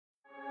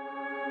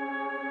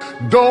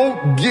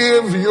Don't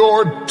give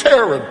your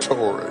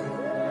territory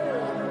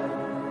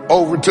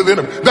over to the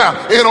enemy.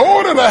 Now, in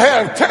order to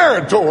have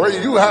territory,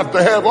 you have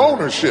to have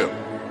ownership.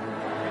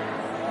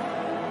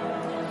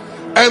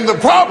 And the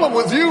problem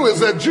with you is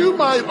that you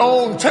might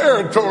own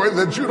territory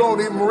that you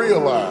don't even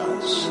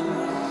realize.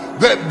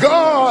 That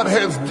God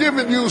has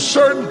given you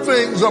certain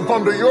things up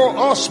under your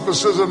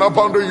auspices and up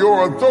under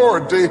your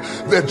authority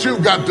that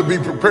you've got to be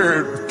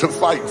prepared to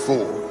fight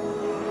for.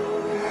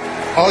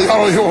 Oh,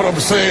 y'all don't hear what I'm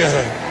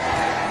saying?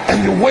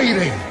 And you're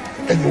waiting,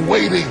 and you're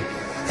waiting,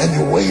 and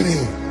you're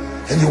waiting,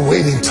 and you're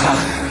waiting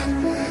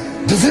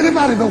tired. Does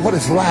anybody know what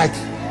it's like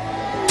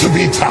to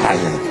be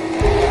tired?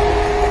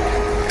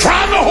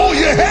 Trying to hold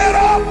your head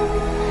up,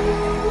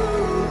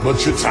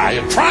 but you're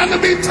tired. Trying to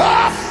be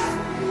tough,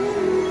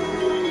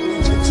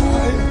 but you're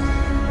tired.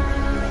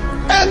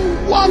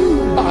 And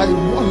one by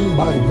one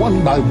by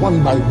one by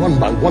one by one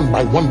by one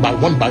by one by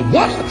one by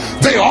one,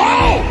 they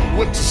all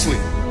went to sleep.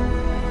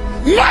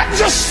 Not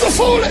just the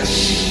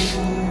foolish.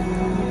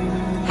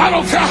 I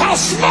don't care how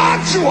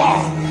smart you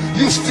are,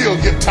 you still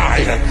get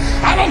tired.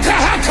 I don't care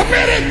how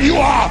committed you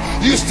are,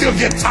 you still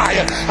get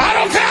tired. I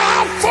don't care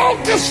how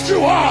focused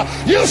you are,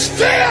 you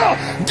still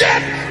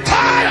get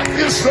tired.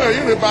 Is there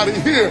anybody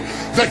here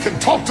that can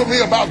talk to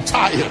me about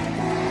tired?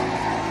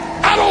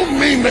 I don't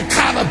mean the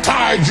kind of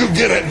tired you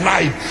get at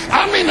night.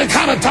 I mean the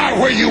kind of tired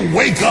where you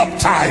wake up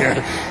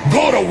tired,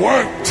 go to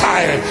work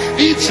tired,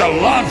 eat your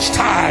lunch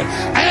tired,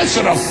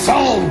 answer the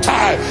phone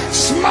tired,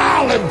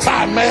 smiling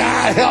tired, may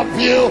I help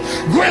you,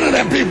 grinning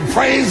at people,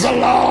 praise the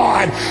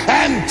Lord,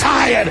 and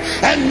tired,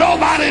 and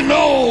nobody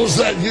knows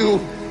that you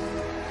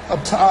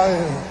are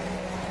tired.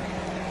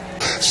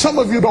 Some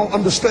of you don't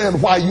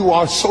understand why you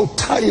are so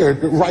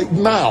tired right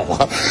now,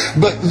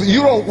 but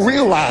you don't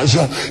realize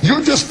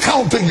you're just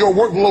counting your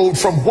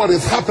workload from what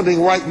is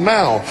happening right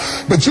now.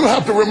 But you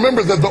have to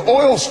remember that the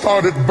oil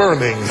started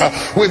burning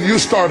when you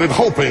started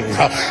hoping.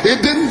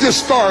 It didn't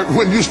just start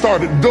when you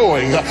started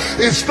doing.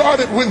 It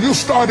started when you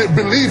started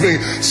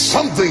believing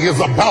something is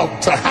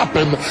about to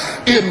happen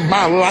in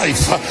my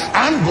life.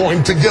 I'm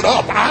going to get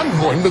up. I'm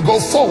going to go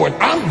forward.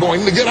 I'm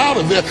going to get out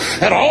of there.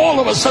 And all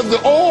of a sudden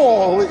the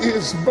oil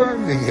is burning.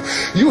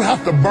 You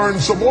have to burn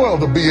some oil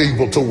to be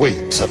able to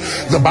wait.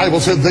 The Bible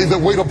said, they that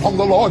wait upon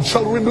the Lord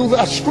shall renew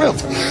their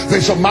strength.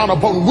 They shall mount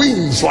upon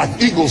wings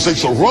like eagles. They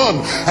shall run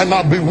and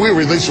not be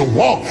weary. They shall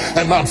walk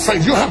and not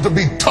faint. You have to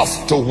be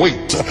tough to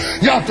wait.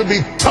 You have to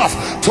be tough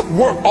to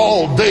work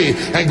all day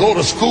and go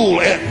to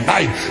school at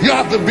night. You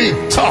have to be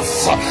tough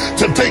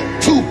to take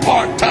 2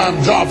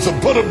 part-time jobs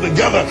and put them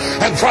together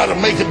and try to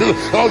make it do.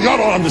 Oh, y'all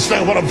don't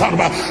understand what I'm talking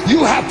about.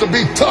 You have to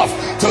be tough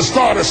to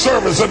start a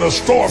service in a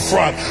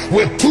storefront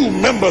with 2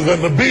 members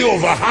and the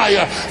bills are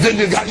higher than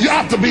you got. You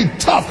have to be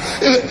tough.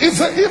 Is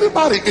there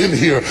anybody in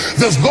here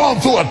that's gone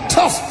through a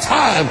tough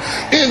time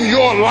in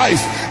your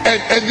life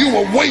and you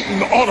were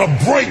waiting on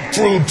a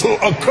breakthrough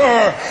to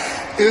occur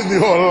in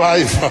your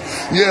life?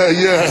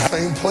 Yeah.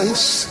 Same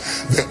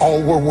place. They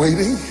all were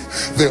waiting.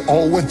 They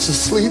all went to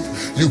sleep.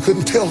 You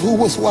couldn't tell who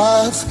was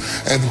wise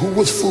and who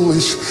was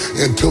foolish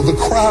until the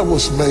cry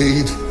was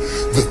made.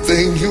 The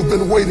thing you've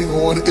been waiting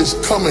on is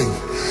coming.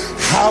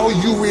 How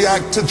you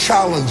react to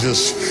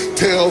challenges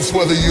tells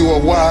whether you are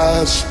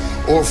wise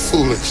or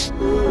foolish.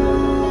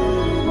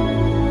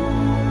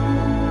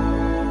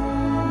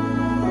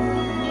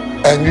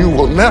 And you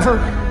will never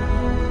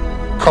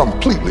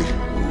completely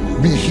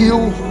be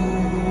healed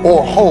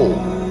or whole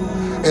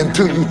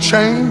until you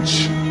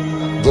change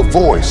the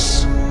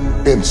voice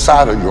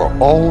inside of your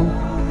own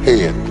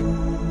head.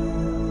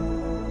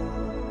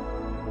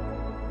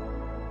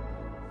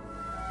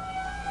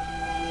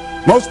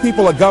 Most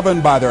people are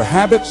governed by their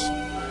habits,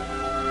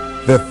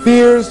 their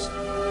fears,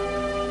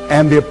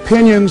 and the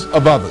opinions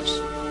of others.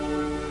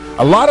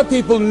 A lot of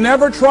people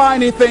never try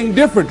anything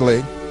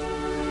differently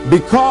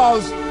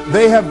because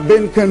they have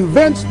been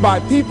convinced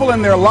by people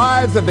in their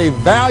lives that they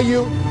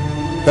value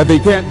that they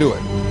can't do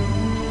it.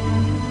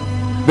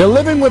 They're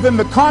living within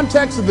the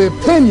context of the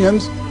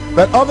opinions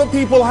that other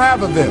people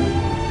have of them,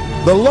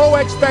 the low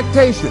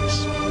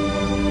expectations.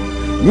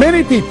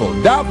 Many people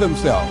doubt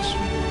themselves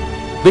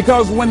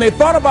because when they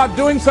thought about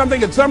doing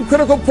something at some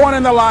critical point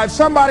in their lives,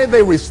 somebody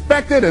they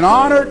respected and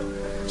honored,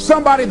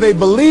 somebody they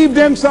believed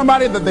in,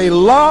 somebody that they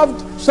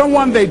loved,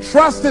 someone they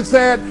trusted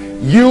said,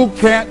 "You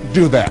can't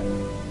do that."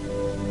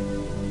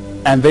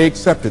 And they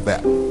accepted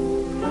that.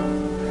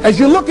 As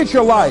you look at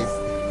your life,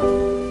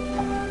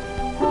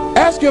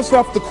 ask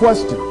yourself the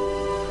question,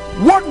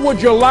 what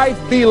would your life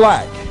be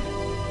like?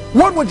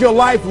 What would your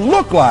life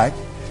look like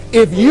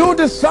if you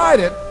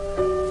decided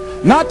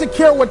not to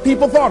care what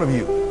people thought of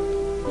you?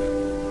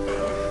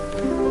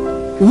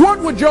 What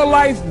would your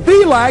life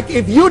be like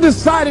if you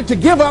decided to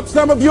give up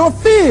some of your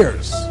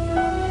fears?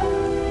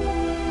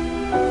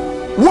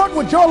 What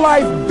would your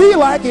life be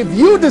like if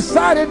you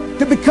decided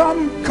to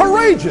become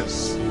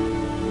courageous?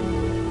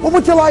 What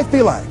would your life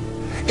be like?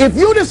 If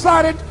you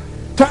decided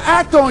to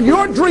act on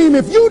your dream,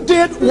 if you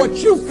did what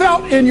you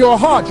felt in your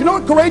heart. You know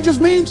what courageous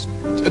means?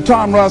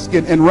 Tom Rusk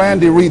and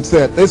Randy Reed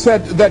said. They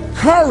said that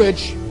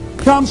courage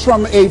comes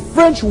from a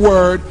French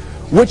word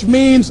which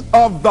means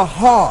of the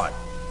heart.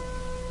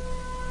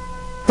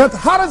 But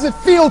how does it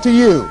feel to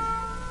you?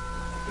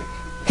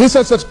 He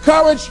says it's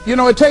courage, you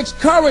know, it takes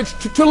courage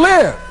to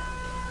live.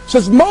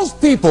 Says most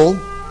people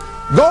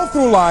go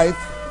through life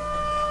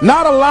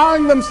not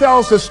allowing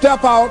themselves to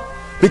step out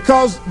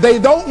because they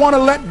don't want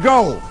to let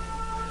go.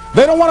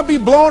 They don't want to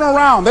be blown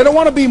around. They don't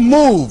want to be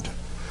moved.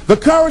 The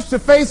courage to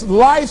face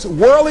life's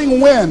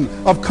whirling wind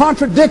of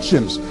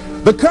contradictions.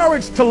 The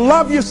courage to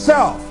love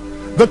yourself.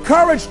 The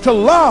courage to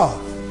love.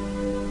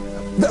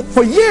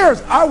 For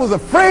years, I was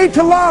afraid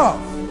to love.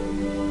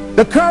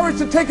 The courage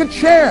to take a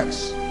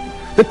chance.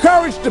 The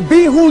courage to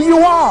be who you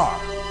are.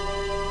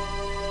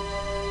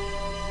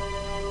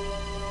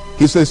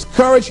 He says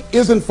courage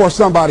isn't for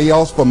somebody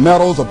else, for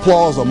medals,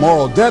 applause, or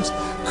moral debts.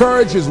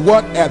 Courage is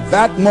what at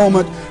that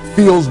moment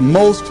feels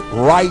most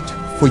right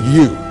for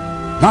you.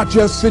 Not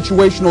just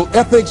situational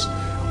ethics,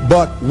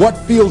 but what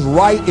feels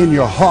right in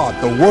your heart.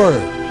 The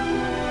word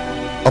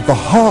of the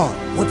heart.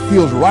 What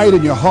feels right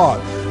in your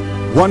heart.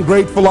 One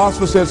great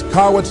philosopher says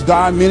cowards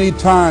die many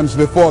times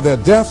before their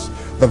deaths.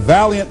 The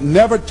valiant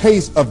never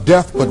taste of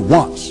death but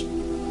once.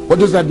 What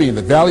does that mean?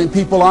 The valiant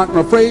people aren't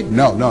afraid?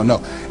 No, no,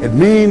 no. It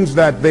means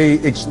that they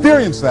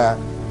experience that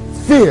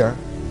fear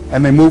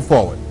and they move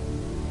forward.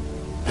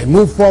 They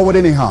move forward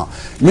anyhow.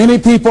 Many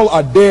people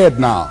are dead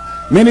now.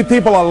 Many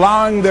people are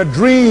allowing their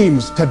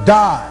dreams to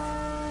die.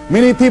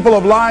 Many people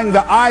are allowing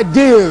the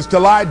ideas to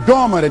lie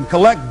dormant and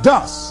collect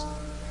dust.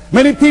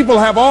 Many people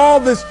have all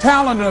this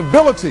talent and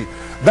ability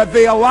that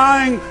they are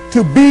allowing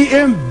to be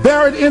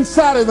buried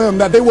inside of them,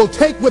 that they will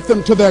take with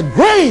them to their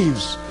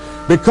graves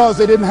because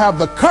they didn't have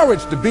the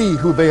courage to be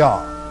who they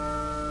are.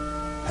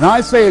 And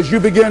I say, as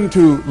you begin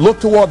to look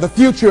toward the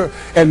future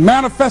and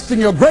manifesting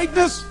your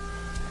greatness,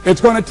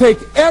 it's going to take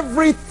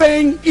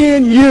everything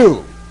in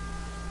you,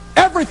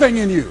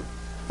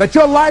 that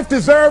your life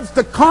deserves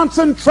the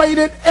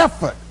concentrated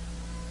effort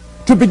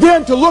to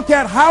begin to look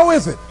at how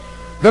is it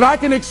that I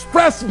can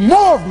express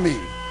more of me.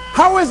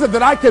 How is it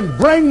that I can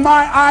bring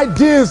my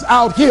ideas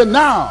out here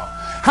now?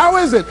 How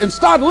is it? And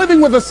start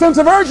living with a sense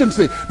of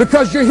urgency,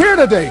 because you're here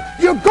today,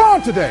 you're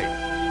gone today.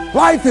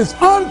 Life is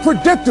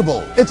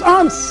unpredictable. It's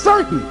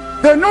uncertain.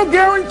 There are no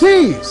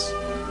guarantees.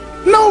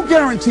 No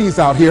guarantees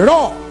out here at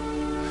all.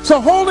 So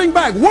holding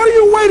back, what are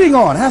you waiting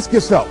on? Ask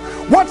yourself,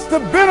 what's the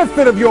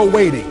benefit of your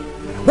waiting?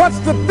 What's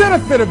the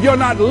benefit of your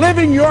not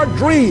living your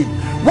dream?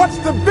 What's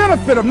the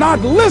benefit of not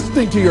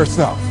listening to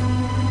yourself?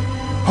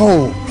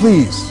 Oh,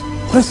 please.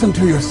 Listen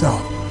to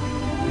yourself.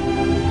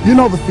 You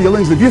know the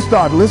feelings. If you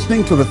start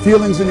listening to the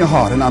feelings in your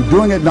heart, and I'm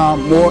doing it now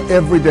more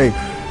every day,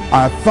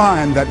 I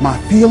find that my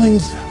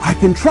feelings, I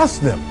can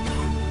trust them.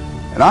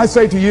 And I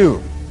say to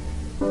you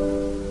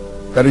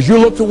that as you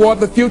look toward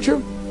the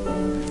future,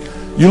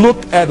 you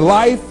look at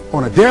life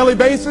on a daily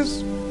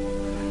basis,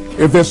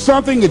 if there's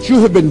something that you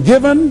have been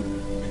given,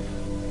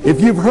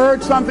 if you've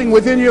heard something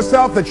within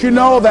yourself that you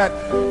know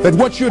that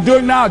what you're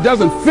doing now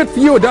doesn't fit for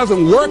you, it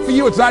doesn't work for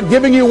you, it's not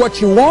giving you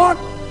what you want,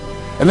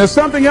 and there's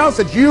something else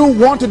that you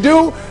want to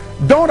do,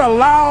 don't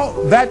allow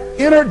that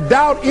inner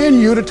doubt in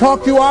you to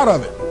talk you out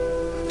of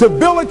it, to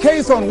build a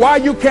case on why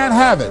you can't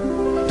have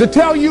it, to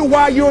tell you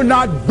why you're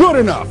not good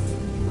enough.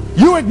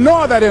 You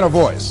ignore that inner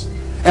voice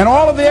and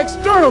all of the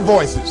external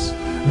voices.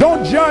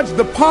 Don't judge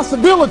the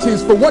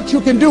possibilities for what you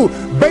can do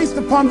based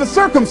upon the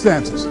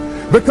circumstances,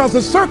 because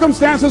the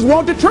circumstances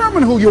won't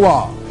determine who you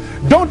are.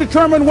 Don't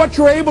determine what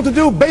you're able to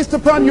do based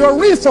upon your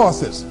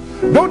resources.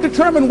 Don't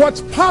determine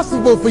what's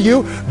possible for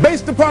you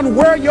based upon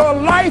where your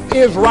life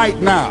is right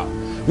now.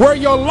 Where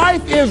your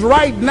life is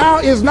right now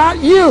is not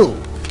you.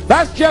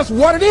 That's just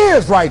what it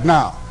is right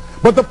now.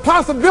 But the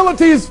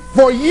possibilities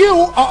for you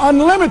are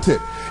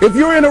unlimited. If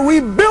you're in a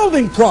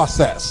rebuilding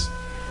process,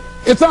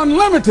 it's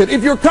unlimited.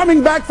 If you're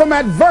coming back from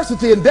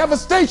adversity and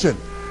devastation,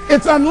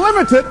 it's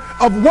unlimited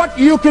of what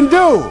you can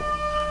do.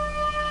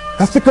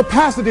 That's the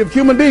capacity of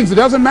human beings. It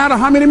doesn't matter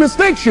how many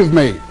mistakes you've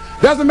made.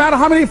 It doesn't matter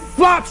how many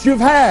flops you've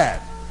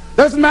had. It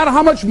doesn't matter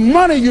how much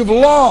money you've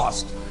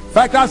lost. In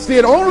fact, I see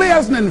it only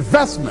as an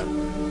investment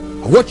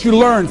of what you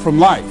learn from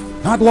life.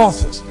 Not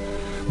losses,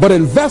 but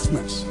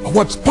investments of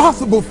what's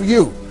possible for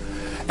you.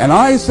 And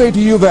I say to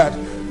you that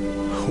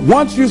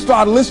once you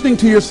start listening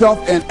to yourself,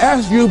 and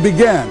as you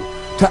begin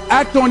to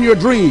act on your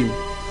dream,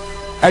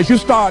 as you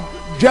start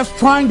just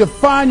trying to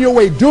find your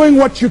way, doing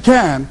what you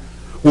can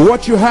with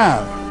what you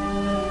have,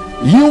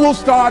 you will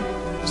start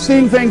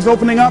seeing things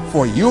opening up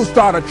for you. You'll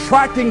start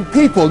attracting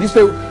people. You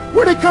say,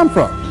 where'd they come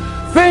from?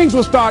 Things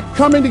will start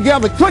coming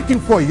together, clicking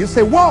for you. You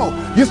say, whoa.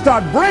 You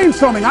start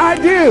brainstorming.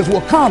 Ideas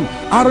will come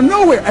out of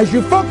nowhere as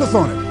you focus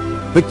on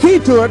it. The key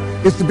to it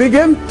is to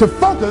begin to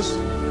focus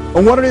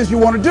on what it is you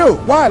want to do.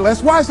 Why,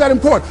 Les? Why is that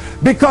important?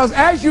 Because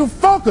as you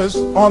focus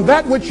on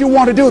that which you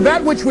want to do,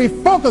 that which we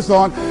focus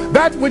on,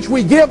 that which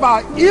we give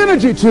our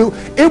energy to,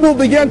 it will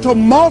begin to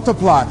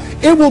multiply.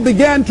 It will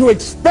begin to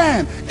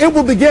expand. It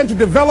will begin to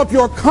develop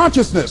your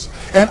consciousness.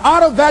 And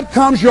out of that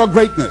comes your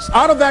greatness.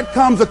 Out of that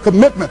comes a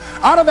commitment.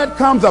 Out of that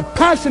comes a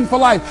passion for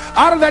life.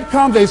 Out of that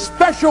comes a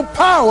special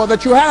power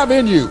that you have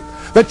in you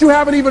that you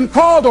haven't even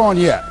called on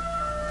yet.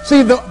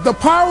 See, the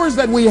powers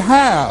that we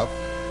have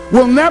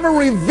will never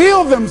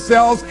reveal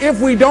themselves if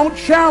we don't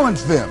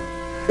challenge them,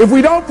 if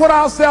we don't put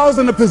ourselves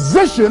in a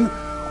position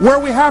where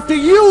we have to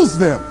use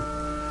them.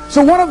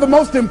 So one of the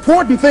most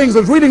important things, I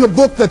was reading a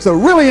book that's a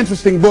really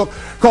interesting book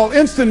called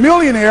Instant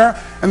Millionaire,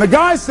 and the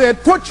guy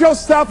said, put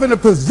yourself in a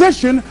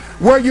position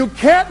where you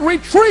can't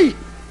retreat,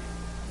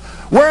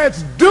 where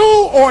it's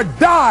do or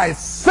die,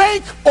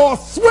 sink or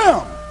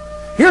swim.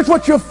 Here's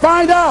what you'll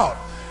find out.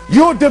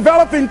 You'll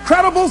develop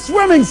incredible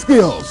swimming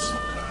skills.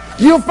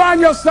 You'll find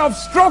yourself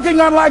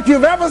stroking unlike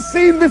you've ever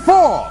seen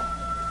before.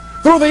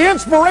 Through the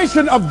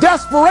inspiration of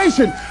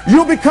desperation,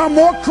 you'll become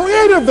more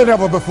creative than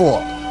ever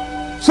before.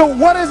 So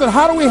what is it?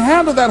 How do we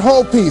handle that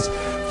whole piece?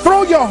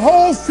 Throw your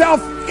whole self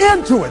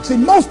into it. See,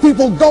 most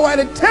people go at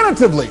it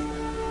tentatively.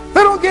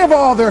 They don't give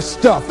all their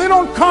stuff. They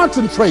don't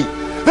concentrate.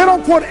 They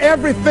don't put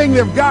everything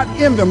they've got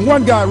in them.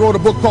 One guy wrote a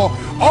book called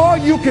All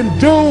You Can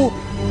Do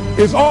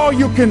Is All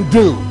You Can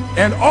Do.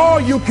 And all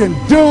you can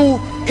do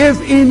is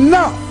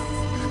enough.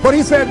 But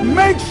he said,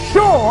 make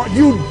sure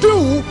you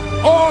do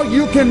all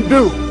you can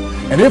do.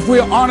 And if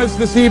we're honest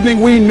this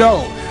evening, we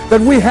know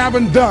that we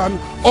haven't done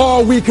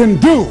all we can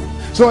do.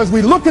 So as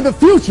we look at the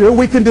future,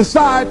 we can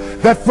decide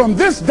that from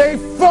this day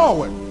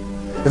forward,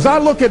 as I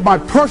look at my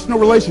personal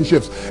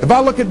relationships, if I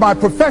look at my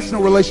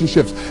professional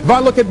relationships, if I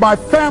look at my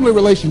family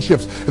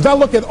relationships, if I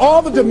look at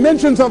all the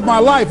dimensions of my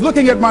life,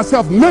 looking at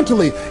myself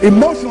mentally,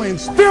 emotionally, and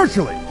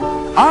spiritually,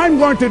 I'm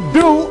going to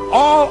do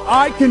all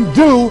I can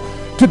do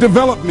to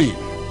develop me,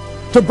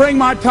 to bring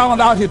my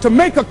talent out here, to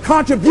make a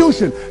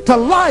contribution to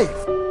life.